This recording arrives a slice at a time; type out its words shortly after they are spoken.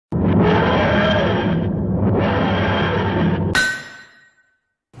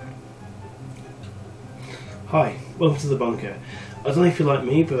Hi, welcome to the bunker. I don't know if you're like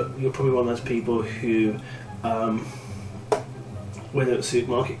me, but you're probably one of those people who, when they're at the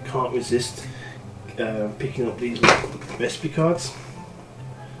supermarket, can't resist picking up these recipe cards.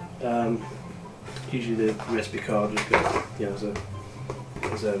 Usually the recipe card has got, you know,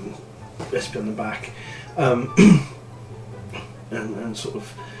 there's a recipe on the back, and sort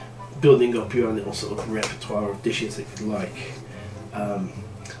of building up your own little sort of repertoire of dishes that you like.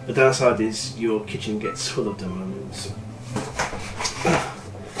 The downside is your kitchen gets full of them, and there's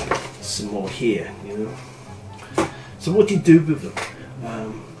some more here, you know. So what do you do with them?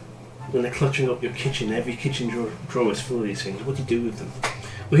 When they're cluttering up your kitchen, every kitchen drawer is full of these things. What do you do with them?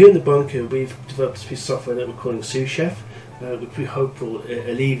 Well, here in the bunker, we've developed a piece of software that we're calling SousChef, which we hope will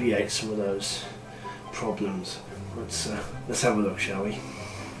alleviate some of those problems. Let's have a look, shall we?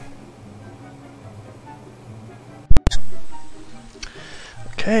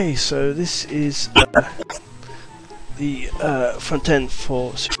 Okay, so this is the front end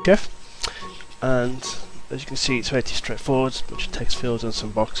for SousChef, and as you can see, it's relatively straightforward. A bunch of text fields and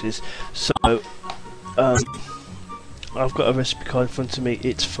some boxes. So I've got a recipe card in front of me.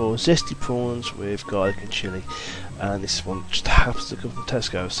 It's for zesty prawns with garlic and chilli, and this one just happens to come from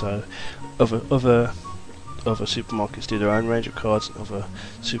Tesco. So other supermarkets do their own range of cards, and other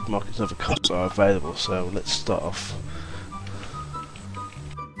supermarkets and other cards are available. So let's start off.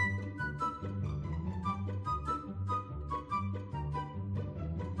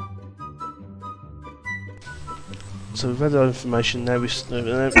 So we've had our information, now we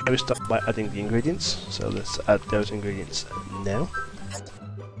start by adding the ingredients. So let's add those ingredients now.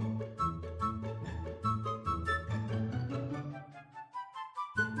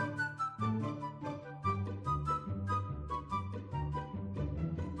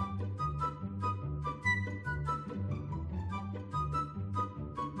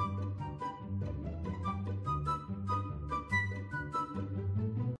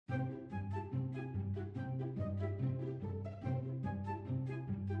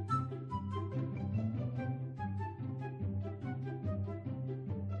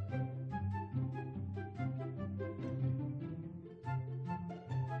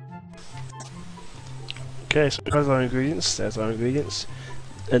 Okay, so we have our ingredients, there's our ingredients,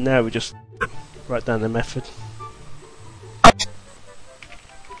 and now we just write down the method.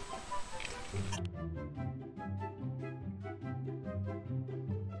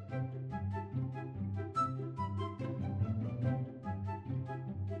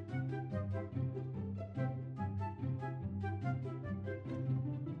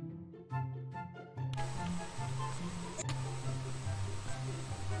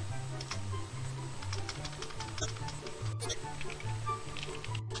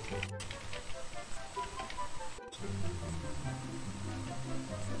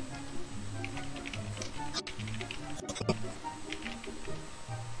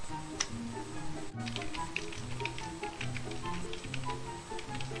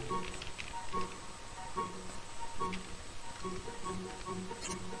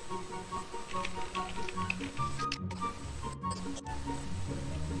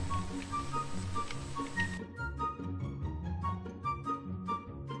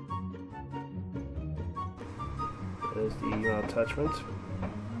 There's the email attachment.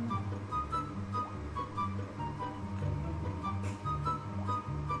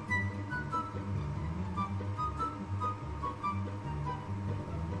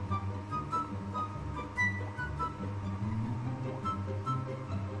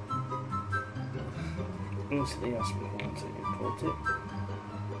 Instantly ask me how to import it.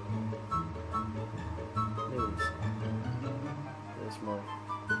 There it is. There's my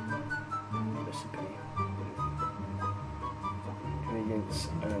recipe. Ingredients,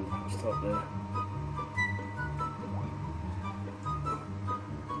 and I'll start there.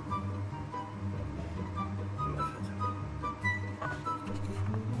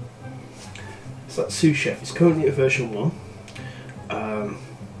 So that's SousChef. It's currently at version 1,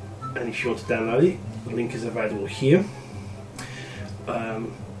 and if you want to download it, the link is available here.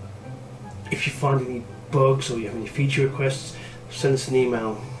 If you find any bugs or you have any feature requests, send us an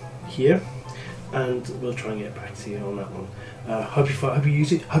email here, and we'll try and get back to you on that one. Hope you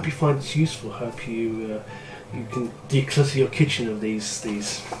use it. Hope you find it useful. Hope you you can declutter your kitchen of these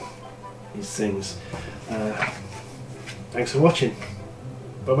things. Thanks for watching.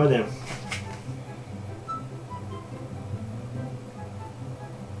 Bye bye now.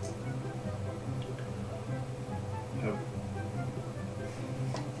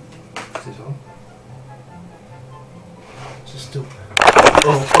 Is this on? Is it still?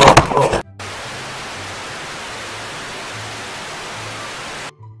 Oh.